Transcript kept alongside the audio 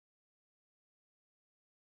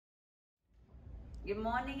Good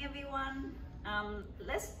morning, everyone.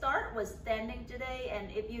 Let's start with standing today.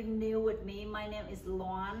 And if you're new with me, my name is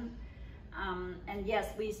Luan. And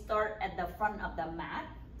yes, we start at the front of the mat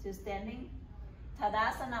to standing.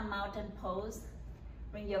 Tadasana mountain pose.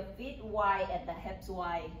 Bring your feet wide at the hips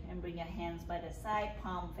wide and bring your hands by the side,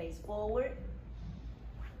 palm face forward.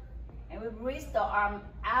 And we reach the arm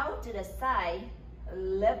out to the side,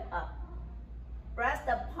 lift up. Press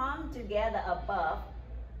the palm together above.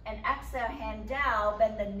 And exhale, hand down,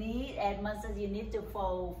 bend the knee as much as you need to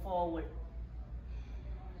fold forward.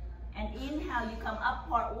 And inhale, you come up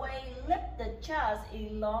part way, lift the chest,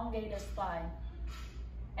 elongate the spine.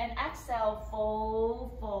 And exhale,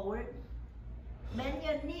 fold forward. Bend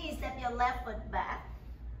your knees, step your left foot back.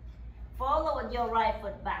 Follow with your right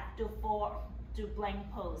foot back to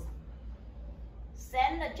plank pose.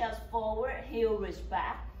 Send the chest forward, heel reach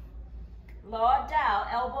back. Lower down,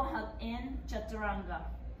 elbow hug in, chaturanga.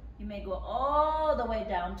 You may go all the way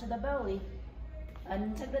down to the belly.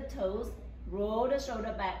 Untuck the toes, roll the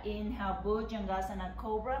shoulder back, inhale, Bhujangasana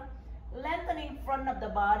Cobra. Lengthening front of the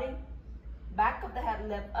body, back of the head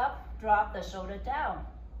lift up, drop the shoulder down.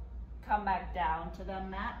 Come back down to the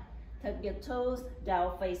mat, tuck your toes,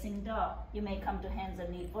 down facing dog. You may come to hands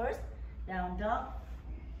and knee first, down dog,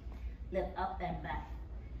 lift up and back.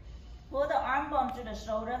 Pull the arm bone to the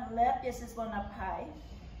shoulder, lift your sit bone up high.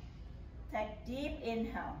 Take deep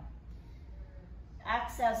inhale.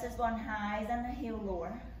 Exhale, sit bone high and the heel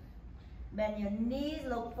lower. Bend your knees,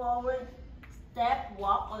 look forward. Step,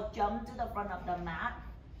 walk or jump to the front of the mat.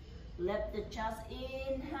 Lift the chest,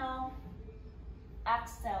 inhale.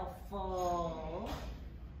 Exhale, fold.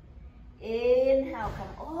 Inhale,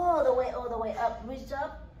 come all the way up. Reach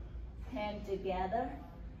up, hand together.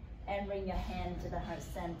 And bring your hand to the heart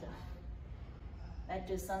center. Back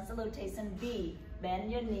to Sun Salutation B.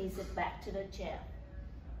 Bend your knees, sit back to the chair.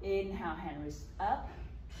 Inhale, hand reach up.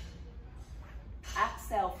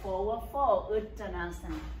 Exhale, forward fold,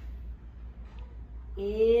 Uttanasana.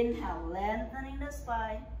 Inhale, lengthening the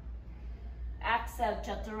spine. Exhale,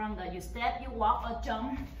 Chaturanga. You step, you walk or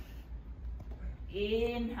jump.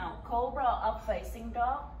 Inhale, Cobra, up facing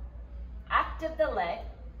dog. Active the leg.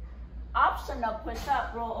 Optional push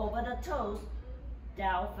up, roll over the toes.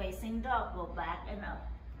 Down facing dog, go back and up.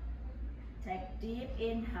 Take deep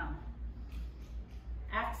inhale.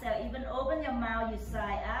 Exhale, even open your mouth, you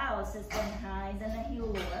sigh out. Sit bone high and the heel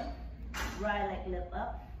lower. Right leg lift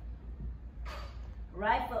up.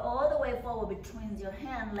 Right foot all the way forward between your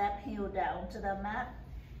hand, left heel down to the mat.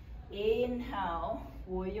 Inhale,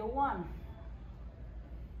 warrior one.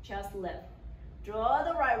 Chest lift. Draw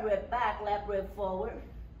the right rib back, left rib forward.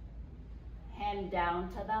 Hand down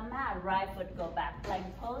to the mat, right foot go back, plank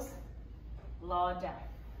pose, lower down.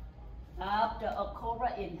 Up to a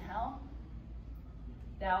cobra, inhale.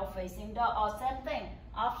 Down facing dog, or same thing,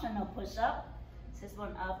 optional push up, sit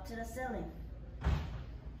bone up to the ceiling.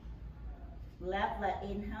 Left leg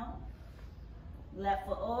inhale, left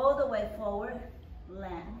foot all the way forward,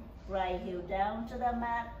 land. Right heel down to the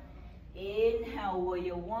mat, inhale,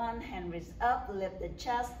 warrior one, hand reach up, lift the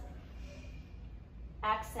chest.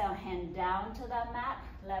 Exhale, hand down to the mat,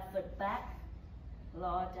 left foot back,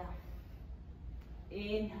 lower down.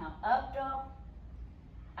 Inhale, up dog.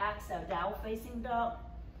 Exhale, down facing dog.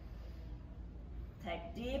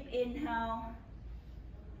 Take deep inhale.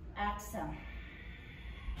 Exhale.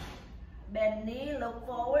 Bend knee, look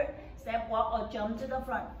forward. Step, walk or jump to the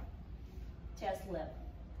front. Chest lift.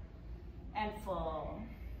 And fold.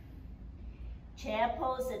 Chair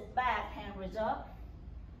pose, sit back, hand reach up.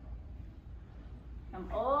 Come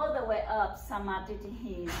all the way up, Samadhi to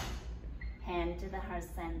heel. Hand to the heart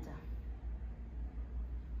center.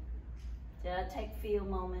 Just take a few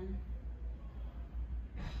moments.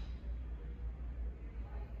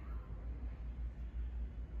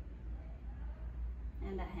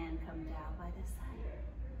 And the hand come down by the side.